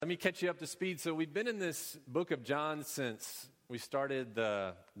me catch you up to speed. So we've been in this book of John since we started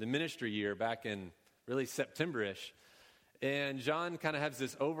the ministry year back in really September-ish. And John kind of has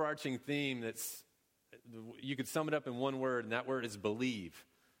this overarching theme that's, you could sum it up in one word, and that word is believe.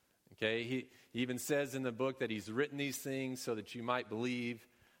 Okay, he even says in the book that he's written these things so that you might believe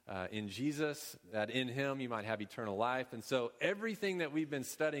in Jesus, that in him you might have eternal life. And so everything that we've been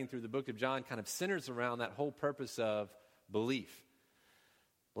studying through the book of John kind of centers around that whole purpose of belief.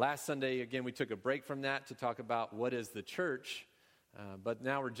 Last Sunday, again, we took a break from that to talk about what is the church. But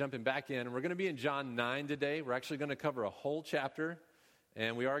now we're jumping back in, and we're going to be in John 9 today. We're actually going to cover a whole chapter,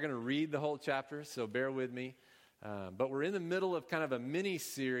 and we are going to read the whole chapter, so bear with me. But we're in the middle of kind of a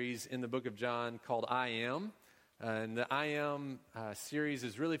mini-series in the book of John called I Am. And the I Am series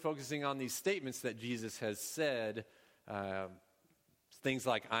is really focusing on these statements that Jesus has said. Things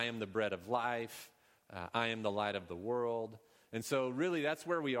like, I am the bread of life, I am the light of the world. And so really that's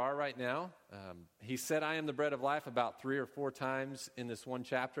where we are right now. He said, I am the bread of life about 3 or 4 times in this one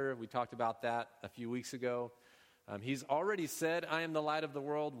chapter. We talked about that a few weeks ago. He's already said, I am the light of the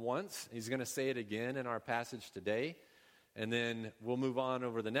world once. He's going to say it again in our passage today. And then we'll move on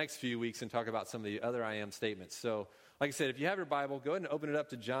over the next few weeks and talk about some of the other I am statements. So, like I said, if you have your Bible, go ahead and open it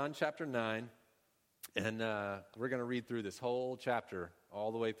up to John chapter 9. And we're going to read through this whole chapter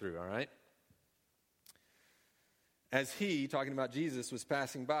all the way through, all right? As he, talking about Jesus, was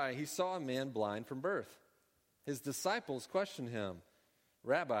passing by, he saw a man blind from birth. His disciples questioned him,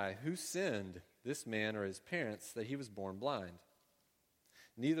 Rabbi, who sinned, this man or his parents, that he was born blind?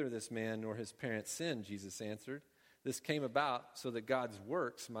 Neither this man nor his parents sinned, Jesus answered. This came about so that God's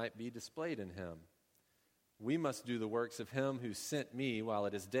works might be displayed in him. We must do the works of him who sent me while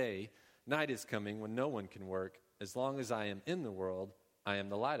it is day. Night is coming when no one can work. As long as I am in the world, I am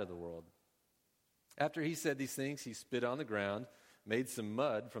the light of the world. After he said these things, he spit on the ground, made some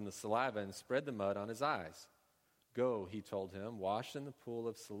mud from the saliva, and spread the mud on his eyes. Go, he told him, wash in the pool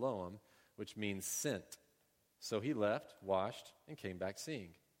of Siloam, which means sent. So he left, washed, and came back seeing.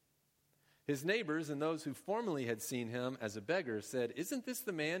 His neighbors and those who formerly had seen him as a beggar said, Isn't this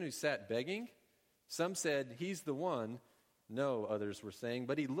the man who sat begging? Some said, He's the one. No, others were saying,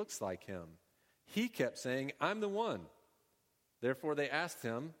 but he looks like him. He kept saying, I'm the one. Therefore they asked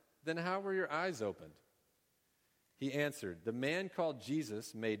him, Then how were your eyes opened? He answered, The man called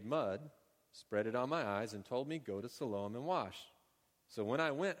Jesus made mud, spread it on my eyes, and told me, Go to Siloam and wash. So when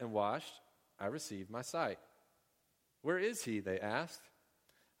I went and washed, I received my sight. Where is he? They asked.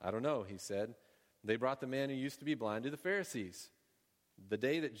 I don't know, he said. They brought the man who used to be blind to the Pharisees. The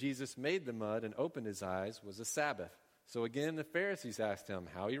day that Jesus made the mud and opened his eyes was a Sabbath. So again the Pharisees asked him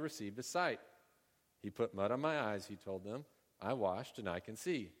how he received his sight. He put mud on my eyes, he told them. I washed and I can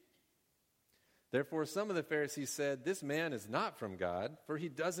see. Therefore some of the Pharisees said, This man is not from God, for he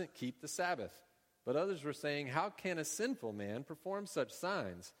doesn't keep the Sabbath. But others were saying, How can a sinful man perform such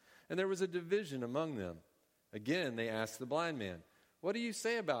signs? And there was a division among them. Again they asked the blind man, What do you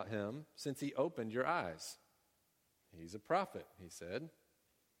say about him since he opened your eyes? He's a prophet, he said.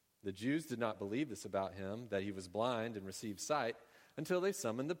 The Jews did not believe this about him, that he was blind and received sight, until they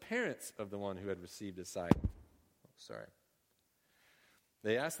summoned the parents of the one who had received his sight.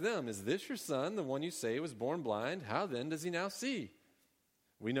 They asked them, Is this your son, the one you say was born blind? How then does he now see?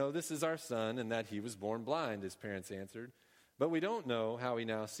 We know this is our son and that he was born blind, his parents answered. But we don't know how he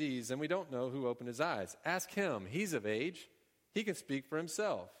now sees, and we don't know who opened his eyes. Ask him. He's of age. He can speak for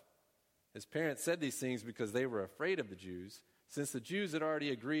himself. His parents said these things because they were afraid of the Jews, since the Jews had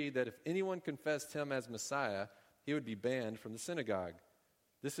already agreed that if anyone confessed him as Messiah, he would be banned from the synagogue.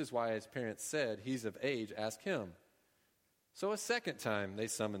 This is why his parents said, He's of age, ask him. So a second time they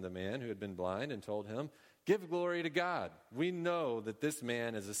summoned the man who had been blind and told him, Give glory to God. We know that this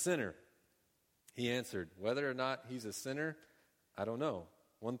man is a sinner. He answered, Whether or not he's a sinner, I don't know.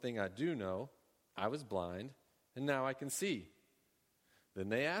 One thing I do know, I was blind, and now I can see. Then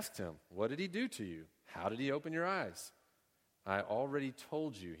they asked him, What did he do to you? How did he open your eyes? I already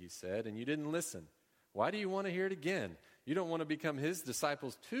told you, he said, and you didn't listen. Why do you want to hear it again? You don't want to become his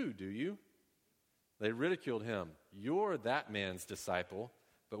disciples too, do you? They ridiculed him. You're that man's disciple,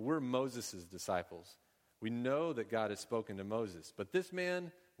 but we're Moses' disciples. We know that God has spoken to Moses, but this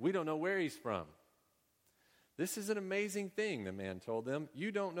man, we don't know where he's from. This is an amazing thing, the man told them.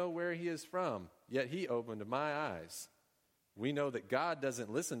 You don't know where he is from, yet he opened my eyes. We know that God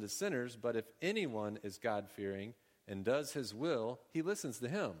doesn't listen to sinners, but if anyone is God-fearing and does his will, he listens to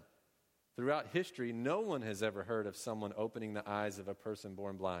him. Throughout history, no one has ever heard of someone opening the eyes of a person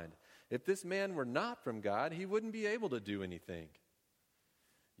born blind. If this man were not from God, he wouldn't be able to do anything.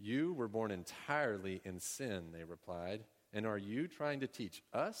 You were born entirely in sin, they replied, And are you trying to teach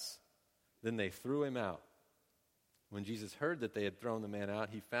us?" Then they threw him out. When Jesus heard that they had thrown the man out,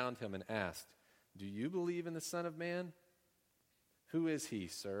 he found him and asked, "Do you believe in the Son of Man?" "Who is he,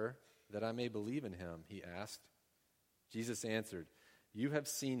 sir, that I may believe in him?" he asked. Jesus answered, "You have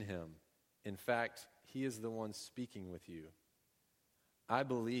seen him. In fact, he is the one speaking with you." "I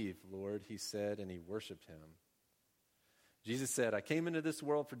believe, Lord," he said, and he worshiped him. Jesus said, "I came into this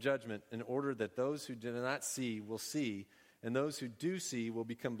world for judgment in order that those who do not see will see, and those who do see will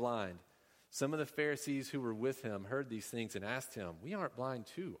become blind." Some of the Pharisees who were with him heard these things and asked him, "We aren't blind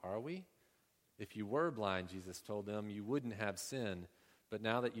too, are we?" "If you were blind," Jesus told them, "you wouldn't have sin. But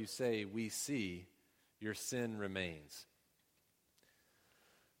now that you say, 'We see,' your sin remains."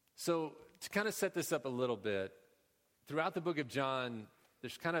 So to kind of set this up a little bit, throughout the book of John,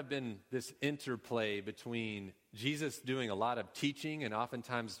 there's kind of been this interplay between Jesus doing a lot of teaching and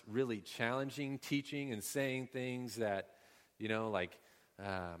oftentimes really challenging teaching and saying things that, like,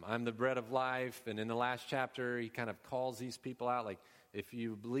 I'm the bread of life. And in the last chapter, he kind of calls these people out, like, if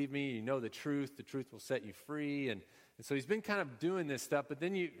you believe me, you know the truth will set you free. And so he's been kind of doing this stuff, but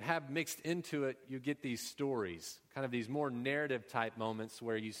then you have mixed into it, you get these stories, kind of these more narrative type moments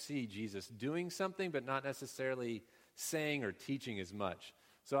where you see Jesus doing something, but not necessarily saying or teaching as much.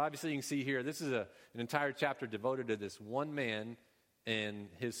 So obviously you can see here, this is an entire chapter devoted to this one man and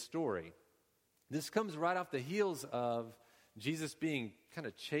his story. This comes right off the heels of Jesus being kind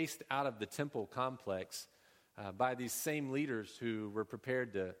of chased out of the temple complex by these same leaders who were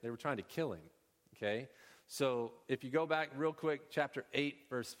they were trying to kill him, okay? So if you go back real quick, chapter 8,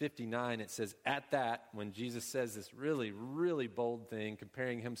 verse 59, it says, "At that," when Jesus says this really, really bold thing,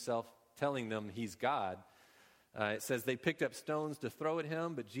 comparing himself, telling them he's God, it says, "They picked up stones to throw at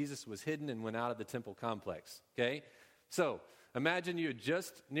him, but Jesus was hidden and went out of the temple complex," okay? So imagine you had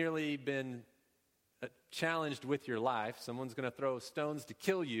just nearly been challenged with your life. Someone's going to throw stones to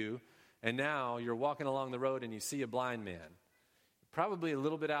kill you, and now you're walking along the road and you see a blind man. Probably a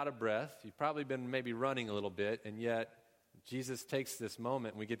little bit out of breath. You've probably been maybe running a little bit, and yet Jesus takes this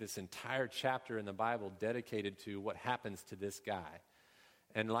moment, and we get this entire chapter in the Bible dedicated to what happens to this guy.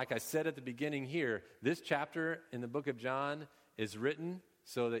 And like I said at the beginning here, this chapter in the book of John is written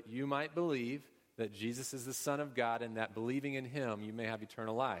so that you might believe that Jesus is the Son of God, and that believing in him, you may have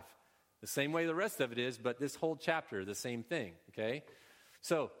eternal life. The same way the rest of it is, but this whole chapter, the same thing, okay?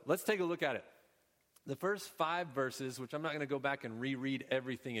 So let's take a look at it. The first 5 verses, which I'm not going to go back and reread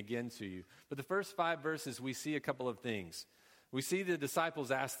everything again to you, but the first 5 verses, we see a couple of things. We see the disciples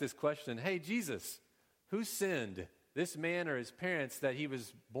ask this question, "Hey, Jesus, who sinned, this man or his parents, that he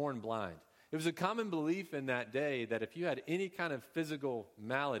was born blind?" It was a common belief in that day that if you had any kind of physical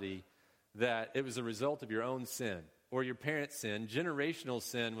malady, that it was a result of your own sin or your parents' sin. Generational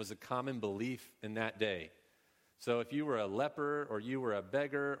sin was a common belief in that day. So if you were a leper or you were a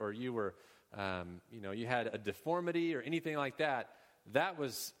beggar or you were, you had a deformity or anything like that, that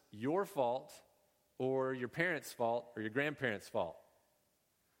was your fault or your parents' fault or your grandparents' fault.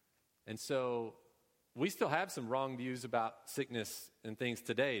 And so we still have some wrong views about sickness and things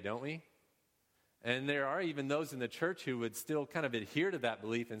today, don't we? And there are even those in the church who would still kind of adhere to that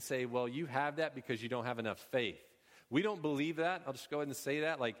belief and say, well, you have that because you don't have enough faith. We don't believe that. I'll just go ahead and say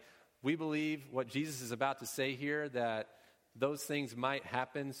that. Like, we believe what Jesus is about to say here, that those things might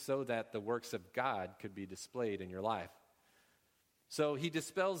happen so that the works of God could be displayed in your life. So he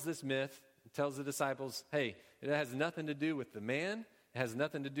dispels this myth and tells the disciples, hey, it has nothing to do with the man. It has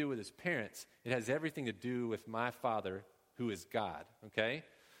nothing to do with his parents. It has everything to do with my Father, who is God, okay?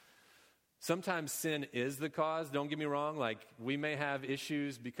 Sometimes sin is the cause. Don't get me wrong. Like, we may have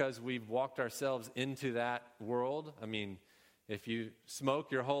issues because we've walked ourselves into that world. I mean, if you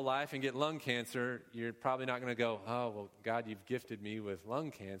smoke your whole life and get lung cancer, you're probably not going to go, oh, well, God, you've gifted me with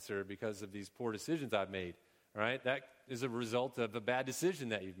lung cancer because of these poor decisions I've made, right? That is a result of a bad decision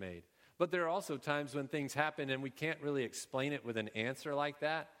that you've made. But there are also times when things happen and we can't really explain it with an answer like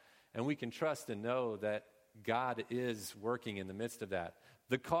that, and we can trust and know that God is working in the midst of that.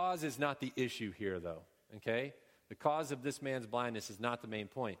 The cause is not the issue here, though, okay? The cause of this man's blindness is not the main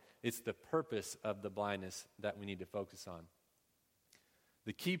point. It's the purpose of the blindness that we need to focus on.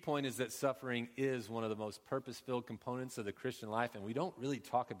 The key point is that suffering is one of the most purpose-filled components of the Christian life, and we don't really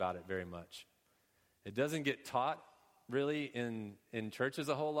talk about it very much. It doesn't get taught really in churches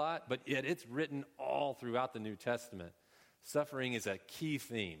a whole lot, but yet it's written all throughout the New Testament. Suffering is a key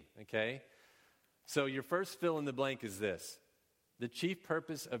theme, okay? So your first fill in the blank is this. The chief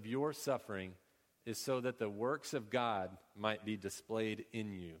purpose of your suffering is so that the works of God might be displayed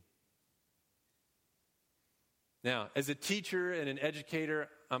in you. Now, as a teacher and an educator,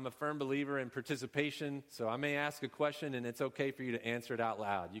 I'm a firm believer in participation, so I may ask a question, and it's okay for you to answer it out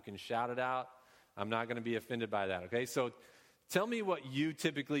loud. You can shout it out. I'm not going to be offended by that, okay? So tell me what you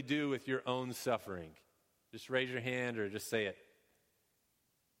typically do with your own suffering. Just raise your hand or just say it.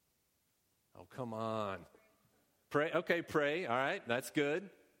 Oh, come on. Pray. Okay, pray. All right, that's good.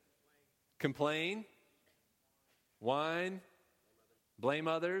 Complain. Whine. Blame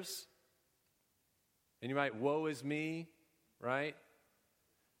others. And you might, woe is me, right?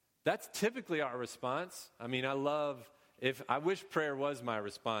 That's typically our response. I mean, I wish prayer was my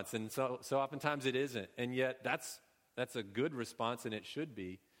response, and so oftentimes it isn't. And yet that's a good response, and it should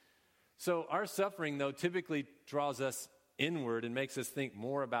be. So our suffering, though, typically draws us inward and makes us think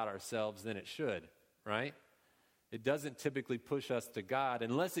more about ourselves than it should, right? It doesn't typically push us to God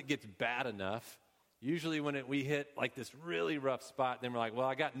unless it gets bad enough. Usually when we hit like this really rough spot, then we're like, well,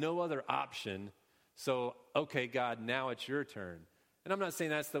 I got no other option. So, okay, God, now it's your turn. And I'm not saying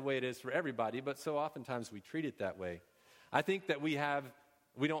that's the way it is for everybody, but so oftentimes we treat it that way. I think that we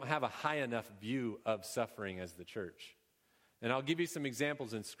don't have a high enough view of suffering as the church. And I'll give you some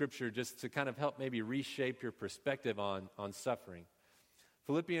examples in Scripture just to kind of help maybe reshape your perspective on suffering.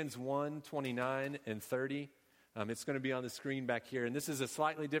 Philippians 1:29 and 30. It's going to be on the screen back here. And this is a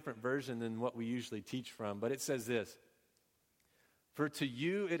slightly different version than what we usually teach from. But it says this: "For to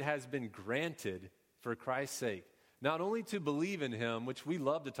you it has been granted for Christ's sake, not only to believe in him," which we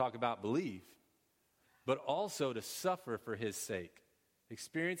love to talk about believe, "but also to suffer for his sake,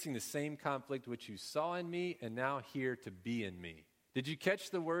 experiencing the same conflict which you saw in me and now hear to be in me." Did you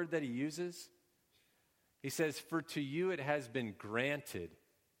catch the word that he uses? He says, "For to you it has been granted."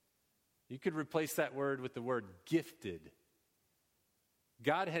 You could replace that word with the word gifted.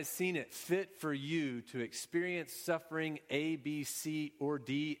 God has seen it fit for you to experience suffering A, B, C, or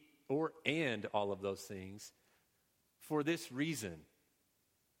D, and all of those things for this reason: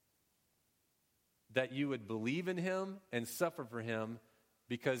 that you would believe in him and suffer for him,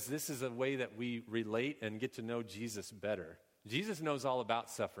 because this is a way that we relate and get to know Jesus better. Jesus knows all about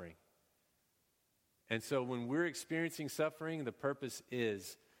suffering. And so when we're experiencing suffering, the purpose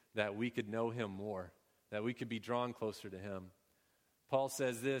is that we could know him more, that we could be drawn closer to him. Paul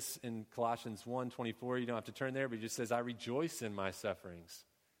says this in Colossians 1:24. You don't have to turn there, but he just says, "I rejoice in my sufferings."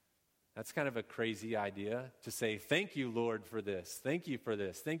 That's kind of a crazy idea to say, "Thank you, Lord, for this. Thank you for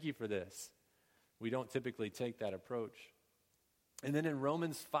this. Thank you for this." We don't typically take that approach. And then in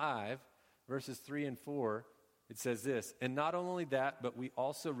Romans 5, verses 3 and 4, it says this: "And not only that, but we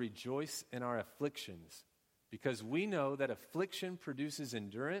also rejoice in our afflictions, because we know that affliction produces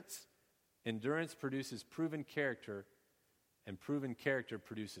endurance, endurance produces proven character, and proven character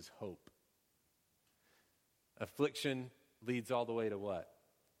produces hope." Affliction leads all the way to what?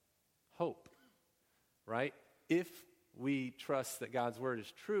 Hope, right? If we trust that God's word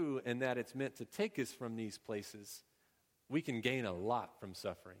is true and that it's meant to take us from these places, we can gain a lot from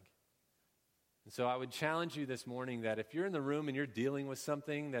suffering. And so I would challenge you this morning that if you're in the room and you're dealing with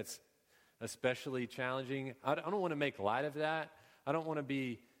something that's especially challenging, I don't want to make light of that. I don't want to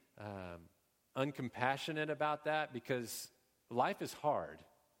be uncompassionate about that, because life is hard,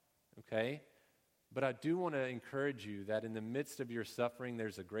 okay? But I do want to encourage you that in the midst of your suffering,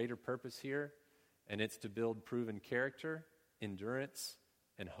 there's a greater purpose here, and it's to build proven character, endurance,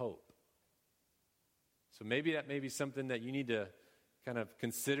 and hope. So maybe that may be something that you need to kind of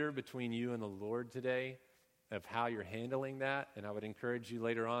consider between you and the Lord today, of how you're handling that. And I would encourage you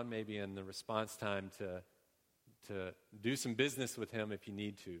later on, maybe in the response time, to do some business with him if you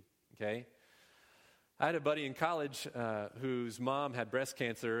need to, okay? I had a buddy in college whose mom had breast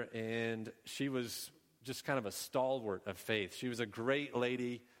cancer, and she was just kind of a stalwart of faith. She was a great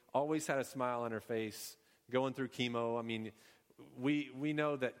lady, always had a smile on her face, going through chemo. I mean, we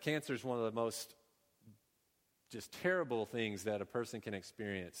know that cancer is one of the most just terrible things that a person can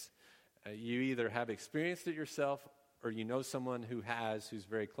experience. You either have experienced it yourself, or you know someone who has, who's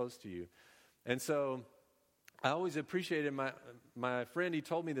very close to you. And so I always appreciated my friend. He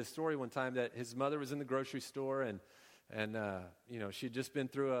told me this story one time that his mother was in the grocery store, and she'd just been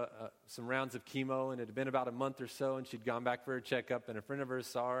through some rounds of chemo, and it had been about a month or so, and she'd gone back for a checkup, and a friend of hers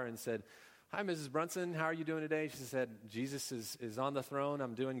saw her and said, "Hi, Mrs. Brunson, how are you doing today?" She said, "Jesus is on the throne.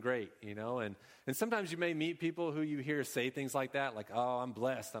 I'm doing great," And sometimes you may meet people who you hear say things like that, like, "Oh, I'm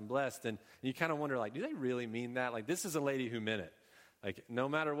blessed. And you kind of wonder, like, do they really mean that? Like, this is a lady who meant it. Like, no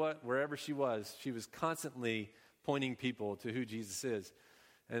matter what, wherever she was constantly pointing people to who Jesus is.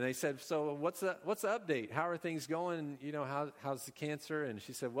 And they said, "So what's the update? How are things going? How's the cancer?" And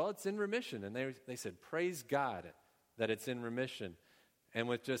she said, "Well, it's in remission." And they said, "Praise God that it's in remission." And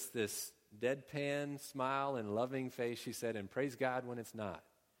with just this deadpan smile and loving face, she said, "And praise God when it's not."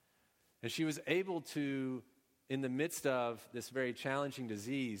 And she was able to, in the midst of this very challenging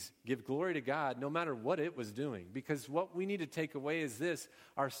disease, give glory to God no matter what it was doing. Because what we need to take away is this: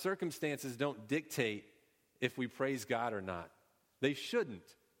 our circumstances don't dictate if we praise God or not. They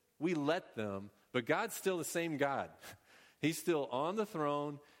shouldn't. We let them, but God's still the same God. He's still on the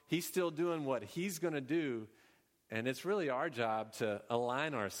throne. He's still doing what He's going to do. And it's really our job to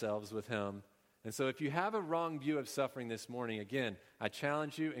align ourselves with Him. And so if you have a wrong view of suffering this morning, again, I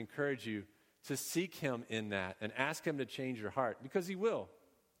challenge you, encourage you to seek Him in that and ask Him to change your heart, because He will.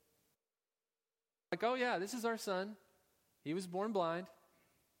 Like, oh yeah, this is our son. He was born blind.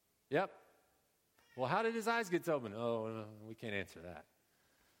 Yep. Well, how did his eyes get open? Oh, no, we can't answer that.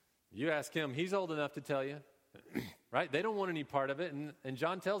 You ask him, he's old enough to tell you. Right? They don't want any part of it, and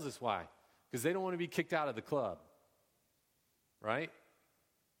John tells us why. Because they don't want to be kicked out of the club. Right?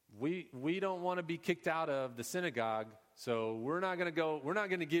 We don't want to be kicked out of the synagogue, so we're not going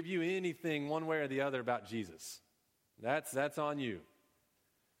to give you anything one way or the other about Jesus. That's on you.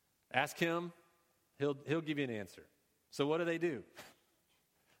 Ask him, he'll give you an answer. So what do?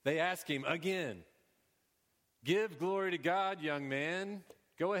 They ask him again, give glory to God, young man.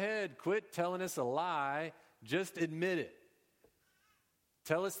 Go ahead, quit telling us a lie. Just admit it.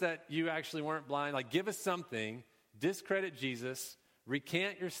 Tell us that you actually weren't blind. Like, give us something. Discredit Jesus.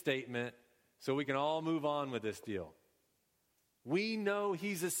 Recant your statement so we can all move on with this deal. We know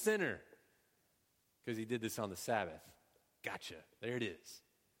he's a sinner because he did this on the Sabbath. Gotcha. There it is.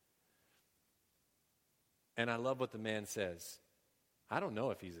 And I love what the man says. I don't know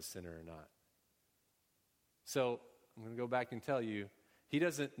if he's a sinner or not. So I'm going to go back and tell you, he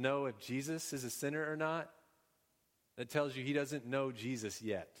doesn't know if Jesus is a sinner or not. That tells you he doesn't know Jesus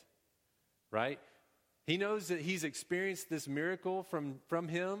yet, right? He knows that he's experienced this miracle from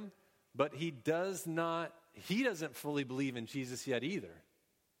him, but he doesn't fully believe in Jesus yet either.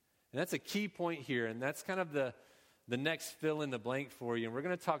 And that's a key point here, and that's kind of the next fill in the blank for you. And we're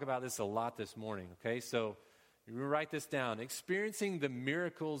going to talk about this a lot this morning, okay? So you write this down. Experiencing the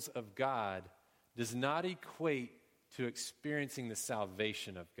miracles of God does not equate to experiencing the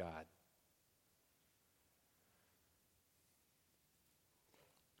salvation of God.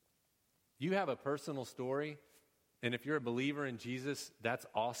 You have a personal story, and if you're a believer in Jesus, that's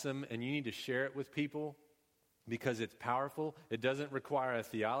awesome, and you need to share it with people because it's powerful. It doesn't require a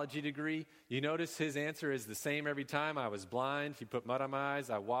theology degree. You notice his answer is the same every time. I was blind. He put mud on my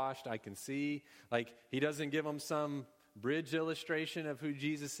eyes. I washed. I can see. Like, he doesn't give them some bridge illustration of who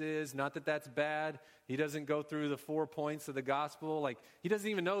Jesus is. Not that that's bad. He doesn't go through the 4 points of the gospel. Like, he doesn't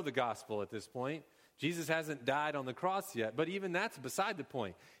even know the gospel at this point. Jesus hasn't died on the cross yet, but even that's beside the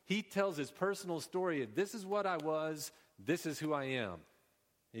point. He tells his personal story of, this is what I was, this is who I am.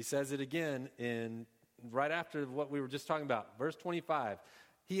 He says it again right after what we were just talking about. Verse 25,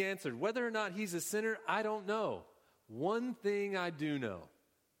 he answered, whether or not he's a sinner, I don't know. One thing I do know,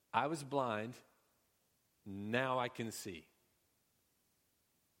 I was blind, now I can see.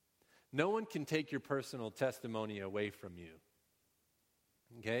 No one can take your personal testimony away from you.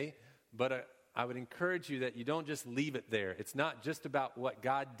 Okay? But I would encourage you that you don't just leave it there. It's not just about what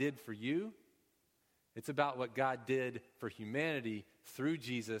God did for you. It's about what God did for humanity through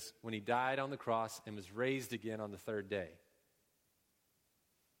Jesus when he died on the cross and was raised again on the third day.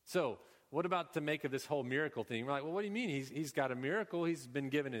 So, what about to make of this whole miracle thing? We're like, well, what do you mean? He's got a miracle. He's been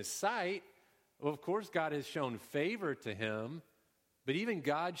given his sight. Well, of course, God has shown favor to him. But even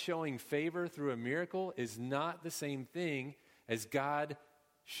God showing favor through a miracle is not the same thing as God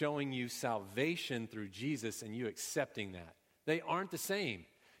showing you salvation through Jesus and you accepting that. They aren't the same.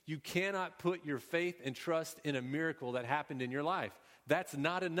 You cannot put your faith and trust in a miracle that happened in your life. That's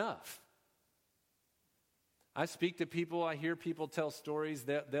not enough. I speak to people, I hear people tell stories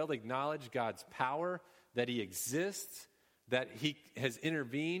that they'll acknowledge God's power, that he exists, that he has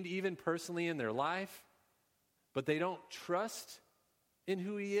intervened even personally in their life, but they don't trust in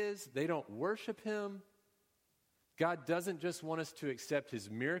who he is. They don't worship him. God doesn't just want us to accept his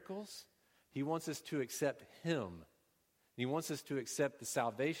miracles. He wants us to accept him. He wants us to accept the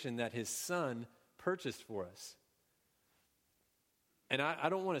salvation that his son purchased for us. And I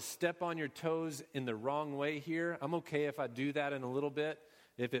don't want to step on your toes in the wrong way here. I'm okay if I do that in a little bit,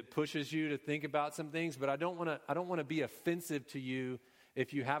 if it pushes you to think about some things, but I don't want to be offensive to you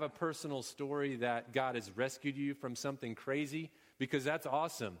if you have a personal story that God has rescued you from something crazy, because that's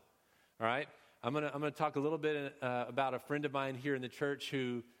awesome. All right? I'm gonna talk a little bit about a friend of mine here in the church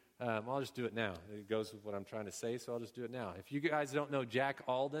who, I'll just do it now. It goes with what I'm trying to say, so I'll just do it now. If you guys don't know Jack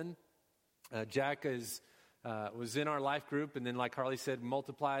Alden, Jack was in our life group, and then, like Harley said,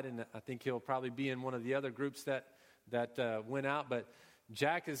 multiplied, and I think he'll probably be in one of the other groups that went out. But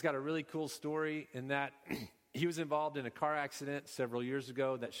Jack has got a really cool story in that he was involved in a car accident several years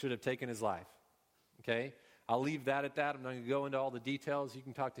ago that should have taken his life. Okay? I'll leave that at that. I'm not going to go into all the details. You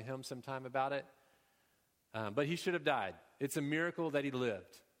can talk to him sometime about it. But he should have died. It's a miracle that he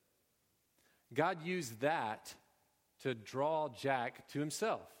lived. God used that to draw Jack to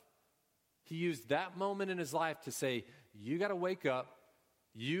himself. He used that moment in his life to say, you got to wake up,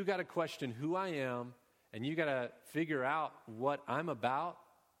 you got to question who I am, and you got to figure out what I'm about.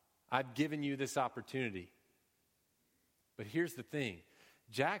 I've given you this opportunity. But here's the thing.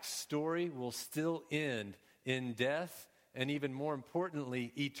 Jack's story will still end in death, and even more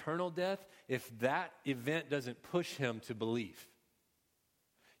importantly, eternal death, if that event doesn't push him to belief.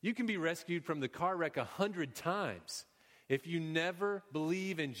 You can be rescued from the car wreck 100 times. If you never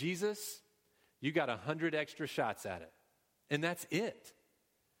believe in Jesus, you got 100 extra shots at it. And that's it.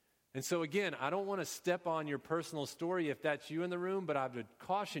 And so again, I don't want to step on your personal story if that's you in the room, but I would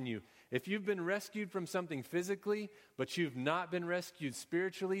caution you, if you've been rescued from something physically, but you've not been rescued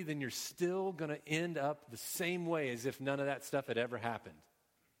spiritually, then you're still going to end up the same way as if none of that stuff had ever happened.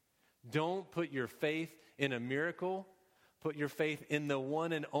 Don't put your faith in a miracle. Put your faith in the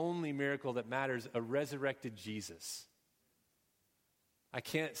one and only miracle that matters, a resurrected Jesus. I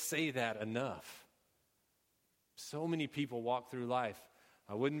can't say that enough. So many people walk through life.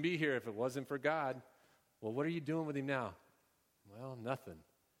 I wouldn't be here if it wasn't for God. Well, what are you doing with him now? Well, nothing.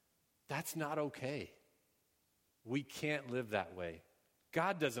 That's not okay. We can't live that way.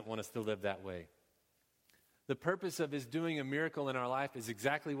 God doesn't want us to live that way. The purpose of his doing a miracle in our life is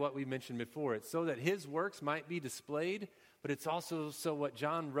exactly what we mentioned before. It's so that his works might be displayed, but it's also so what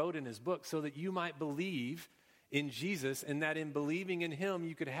John wrote in his book, so that you might believe in Jesus, and that in believing in him,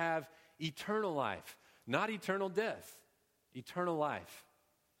 you could have eternal life. Not eternal death, eternal life.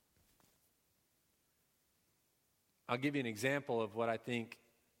 I'll give you an example of what I think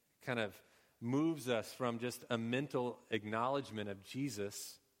kind of moves us from just a mental acknowledgement of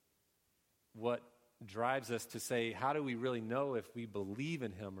Jesus. What drives us to say, how do we really know if we believe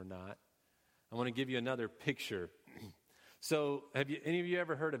in him or not? I want to give you another picture. So, any of you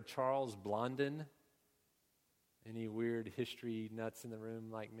ever heard of Charles Blondin? Any weird history nuts in the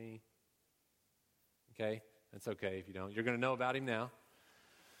room like me? Okay, that's okay if you don't. You're going to know about him now.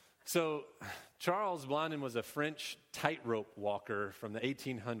 So, Charles Blondin was a French tightrope walker from the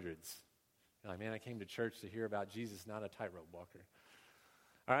 1800s. You're like, man, I came to church to hear about Jesus, not a tightrope walker.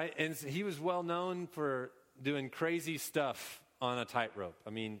 All right, and so he was well known for doing crazy stuff on a tightrope. I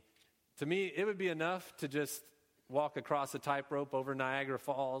mean, to me, it would be enough to just walk across a tightrope over Niagara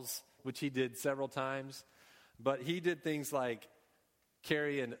Falls, which he did several times. But he did things like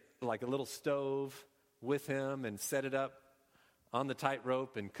carry a little stove with him and set it up on the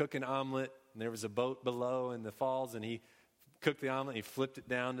tightrope and cook an omelet. And there was a boat below in the falls, and he cooked the omelet and he flipped it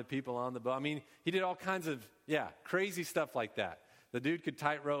down to people on the boat. I mean, he did all kinds of, crazy stuff like that. The dude could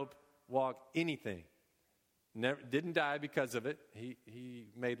tightrope walk anything. Didn't die because of it. He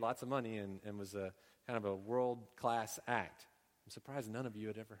made lots of money and was a kind of a world-class act. I'm surprised none of you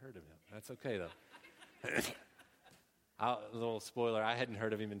had ever heard of him. That's okay, though. A little spoiler, I hadn't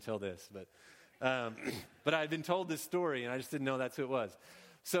heard of him until this. But I had been told this story, and I just didn't know that's who it was.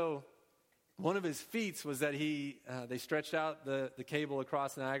 So one of his feats was that they stretched out the cable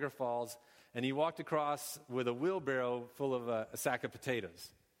across Niagara Falls, and he walked across with a wheelbarrow full of a sack of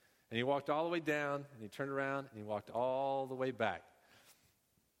potatoes. And he walked all the way down, and he turned around, and he walked all the way back.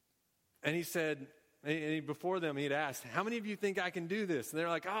 And he said, before them, he'd asked, how many of you think I can do this? And they're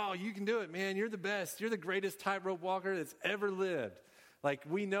like, oh, you can do it, man. You're the best. You're the greatest tightrope walker that's ever lived. Like,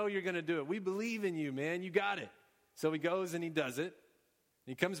 we know you're going to do it. We believe in you, man. You got it. So he goes and he does it. And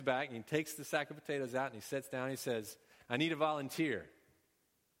he comes back and he takes the sack of potatoes out and he sits down and he says, I need a volunteer.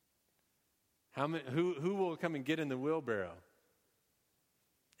 Who will come and get in the wheelbarrow?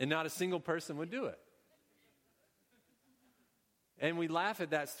 And not a single person would do it. And we laugh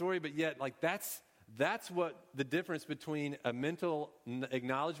at that story, but yet, that's what the difference between a mental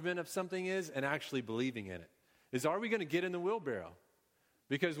acknowledgement of something is and actually believing in it. Is, are we going to get in the wheelbarrow?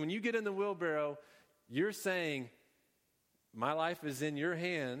 Because when you get in the wheelbarrow, you're saying, my life is in your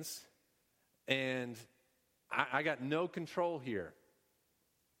hands, and I got no control here.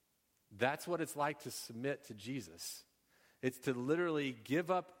 That's what it's like to submit to Jesus. It's to literally give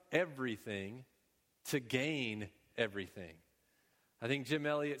up everything to gain everything. I think Jim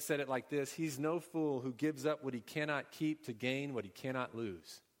Elliot said it like this: he's no fool who gives up what he cannot keep to gain what he cannot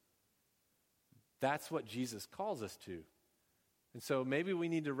lose. That's what Jesus calls us to. And so maybe we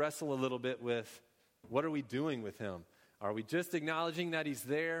need to wrestle a little bit with, what are we doing with him? Are we just acknowledging that he's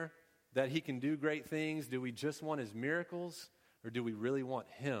there, that he can do great things? Do we just want his miracles? Or do we really want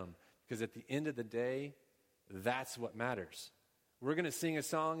him? Because at the end of the day, that's what matters. We're going to sing a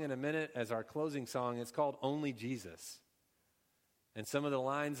song in a minute as our closing song. It's called Only Jesus. And some of the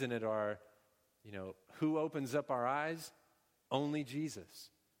lines in it are, who opens up our eyes? Only Jesus.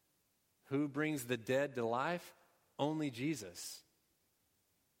 Who brings the dead to life? Only Jesus.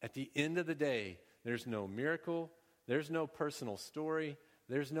 At the end of the day, there's no miracle, there's no personal story,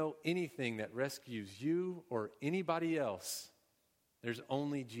 there's no anything that rescues you or anybody else. There's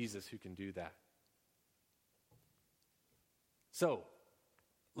only Jesus who can do that. So,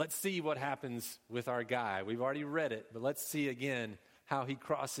 let's see what happens with our guy. We've already read it, but let's see again how he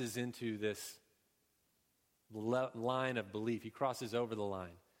crosses into this line of belief. He crosses over the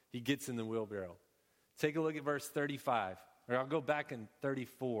line. He gets in the wheelbarrow. Take a look at verse 35, or I'll go back in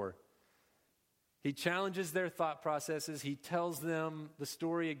 34. He challenges their thought processes. He tells them the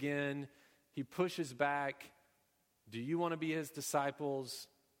story again. He pushes back. Do you want to be his disciples?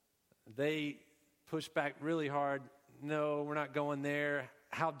 They push back really hard. No, we're not going there.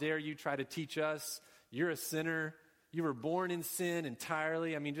 How dare you try to teach us? You're a sinner. You were born in sin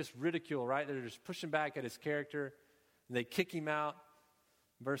entirely. Just ridicule, right? They're just pushing back at his character. And they kick him out.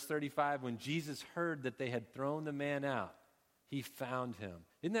 Verse 35, when Jesus heard that they had thrown the man out, he found him.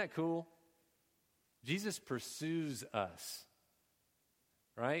 Isn't that cool? Jesus pursues us,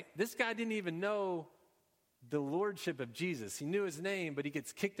 right? This guy didn't even know the lordship of Jesus. He knew his name, but he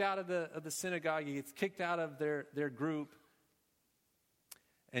gets kicked out of the synagogue. He gets kicked out of their group.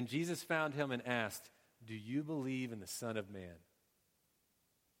 And Jesus found him and asked, do you believe in the Son of Man?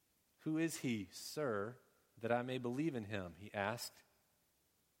 Who is he, sir, that I may believe in him? He asked.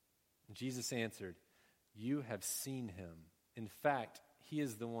 And Jesus answered, you have seen him. In fact, he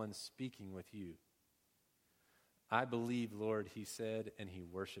is the one speaking with you. I believe, Lord, he said, and he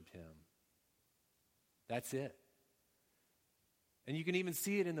worshiped him. That's it. And you can even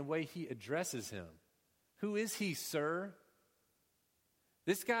see it in the way he addresses him. Who is he, sir?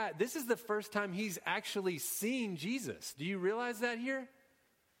 This guy, this is the first time he's actually seen Jesus. Do you realize that here?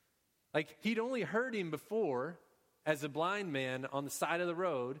 Like, he'd only heard him before as a blind man on the side of the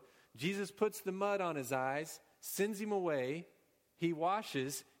road. Jesus puts the mud on his eyes, sends him away. He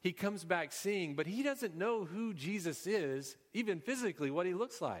washes. He comes back seeing, but he doesn't know who Jesus is, even physically, what he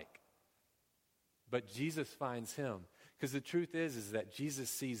looks like. But Jesus finds him. Because the truth is that Jesus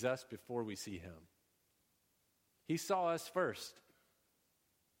sees us before we see him. He saw us first.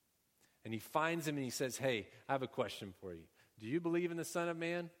 And he finds him and he says, hey, I have a question for you. Do you believe in the Son of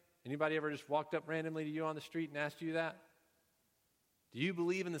Man? Anybody ever just walked up randomly to you on the street and asked you that? Do you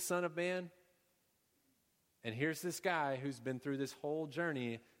believe in the Son of Man? And here's this guy who's been through this whole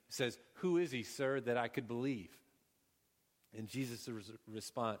journey, says, who is he, sir, that I could believe? And Jesus'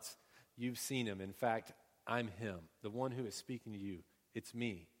 response, you've seen him. In fact, I'm him, the one who is speaking to you. It's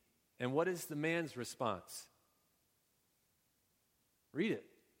me. And what is the man's response? Read it.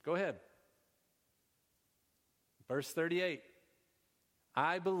 Go ahead. Verse 38.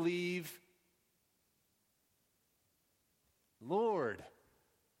 I believe, Lord.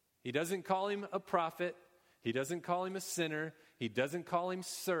 He doesn't call him a prophet. He doesn't call him a sinner. He doesn't call him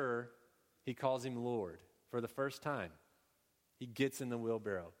sir. He calls him Lord for the first time. He gets in the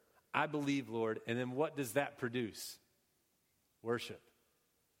wheelbarrow. I believe, Lord. And then what does that produce? Worship.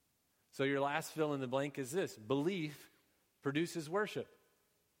 So your last fill in the blank is this. Belief produces worship.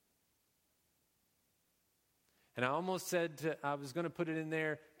 And I almost said, I was going to put it in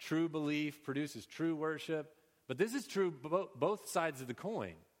there, true belief produces true worship. But this is true both sides of the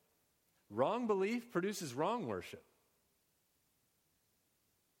coin. Wrong belief produces wrong worship.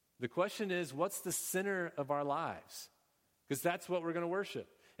 The question is, what's the center of our lives? Because that's what we're going to worship.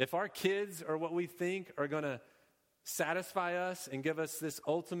 If our kids or what we think are going to satisfy us and give us this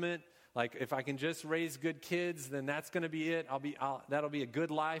ultimate, like if I can just raise good kids, then that's going to be it. That'll be a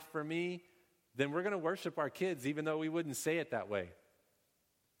good life for me. Then we're going to worship our kids, even though we wouldn't say it that way.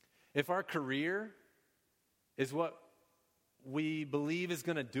 If our career is what we believe is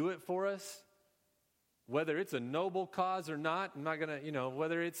going to do it for us, whether it's a noble cause or not, I'm not going to,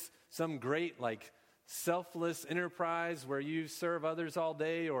 whether it's some great, selfless enterprise where you serve others all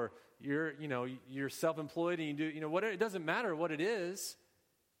day, or you're self-employed and you do, whatever, it doesn't matter what it is.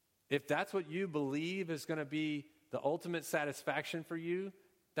 If that's what you believe is going to be the ultimate satisfaction for you,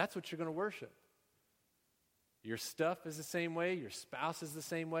 that's what you're going to worship. Your stuff is the same way. Your spouse is the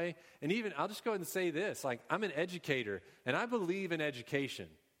same way. And even, I'll just go ahead and say this, I'm an educator, and I believe in education.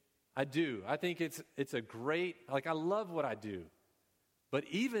 I do. I think it's a great, I love what I do. But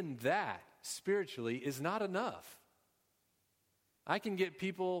even that, spiritually, is not enough. I can get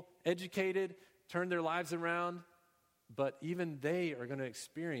people educated, turn their lives around, but even they are going to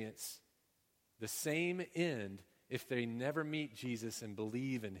experience the same end if they never meet Jesus and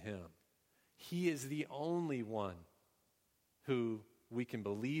believe in him. He is the only one who we can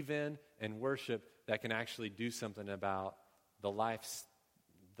believe in and worship that can actually do something about the life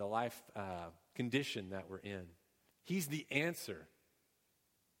condition that we're in. He's the answer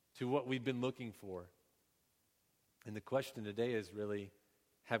to what we've been looking for. And the question today is really,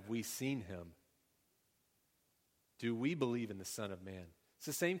 have we seen him? Do we believe in the Son of Man? It's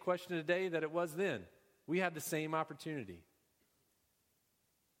the same question today that it was then. We have the same opportunity.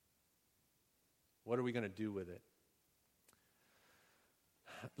 What are we going to do with it?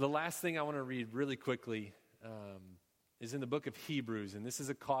 The last thing I want to read really quickly is in the book of Hebrews, and this is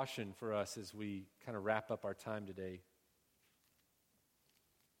a caution for us as we kind of wrap up our time today.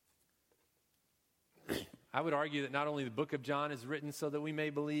 I would argue that not only the book of John is written so that we may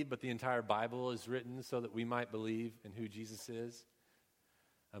believe, but the entire Bible is written so that we might believe in who Jesus is.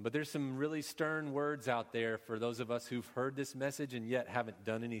 But there's some really stern words out there for those of us who've heard this message and yet haven't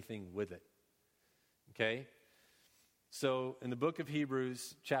done anything with it. Okay? So in the book of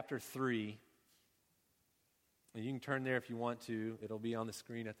Hebrews, chapter 3, and you can turn there if you want to. It'll be on the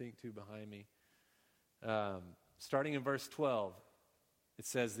screen, I think, too, behind me. Starting in verse 12, it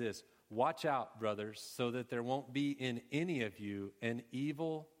says this: "Watch out, brothers, so that there won't be in any of you an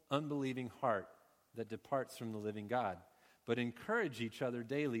evil, unbelieving heart that departs from the living God. But encourage each other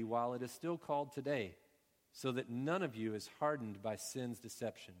daily while it is still called today, so that none of you is hardened by sin's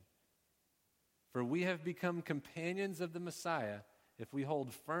deception. For we have become companions of the Messiah if we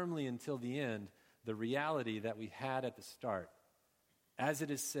hold firmly until the end the reality that we had at the start. As it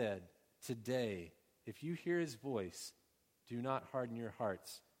is said, today, if you hear his voice, do not harden your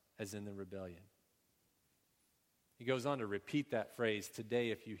hearts as in the rebellion." He goes on to repeat that phrase, today,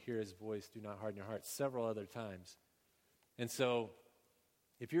 if you hear his voice, do not harden your hearts, several other times. And so,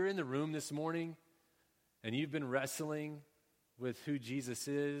 if you're in the room this morning and you've been wrestling with who Jesus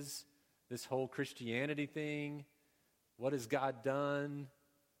is, this whole Christianity thing, what has God done,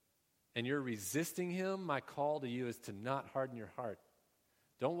 and you're resisting him, my call to you is to not harden your heart.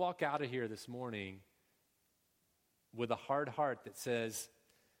 Don't walk out of here this morning with a hard heart that says,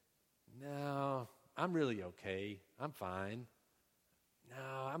 no, I'm really okay. I'm fine.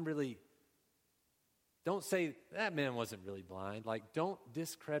 No, don't say, that man wasn't really blind. Like, don't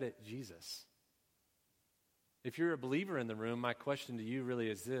discredit Jesus. If you're a believer in the room, my question to you really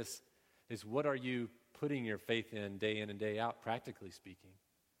is this, is what are you putting your faith in and day out, practically speaking?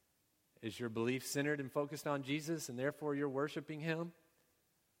 Is your belief centered and focused on Jesus and therefore you're worshiping him?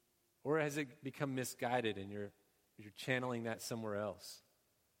 Or has it become misguided and you're channeling that somewhere else?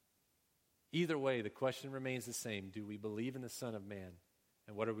 Either way, the question remains the same. Do we believe in the Son of Man?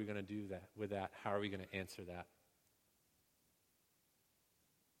 And what are we going to do with that? How are we going to answer that?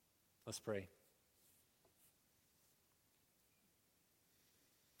 Let's pray.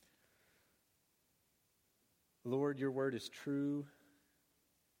 Lord, your word is true.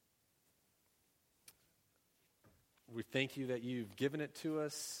 We thank you that you've given it to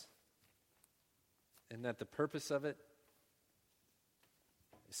us and that the purpose of it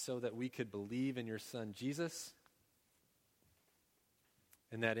is so that we could believe in your Son, Jesus,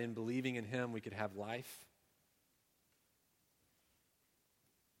 and that in believing in him we could have life.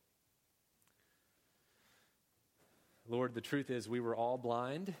 Lord, the truth is we were all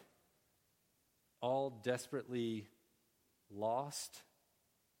blind, all desperately lost,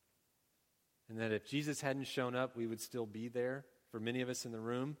 and that if Jesus hadn't shown up, we would still be there for many of us in the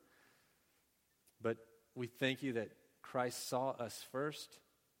room. But we thank you that Christ saw us first,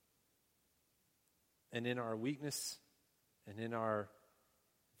 and in our weakness and in our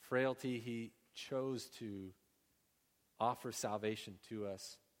frailty, he chose to offer salvation to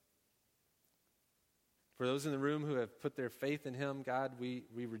us. For those in the room who have put their faith in him, God, we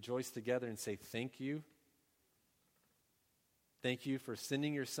rejoice together and say thank you. Thank you for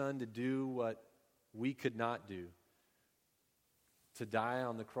sending your Son to do what we could not do, to die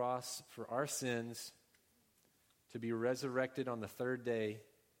on the cross for our sins, to be resurrected on the third day,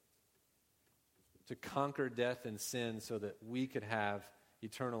 to conquer death and sin so that we could have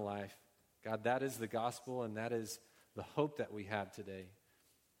eternal life. God, that is the gospel, and that is the hope that we have today.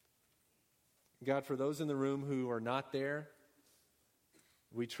 God, for those in the room who are not there,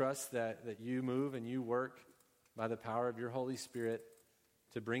 we trust that you move and you work by the power of your Holy Spirit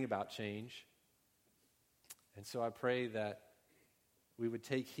to bring about change. And so I pray that we would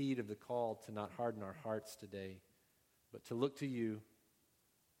take heed of the call to not harden our hearts today, but to look to you,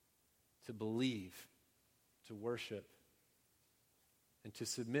 to believe, to worship, and to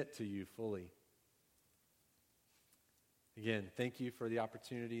submit to you fully. Again, thank you for the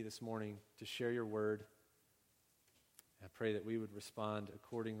opportunity this morning to share your word. I pray that we would respond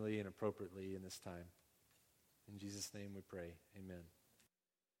accordingly and appropriately in this time. In Jesus' name we pray. Amen.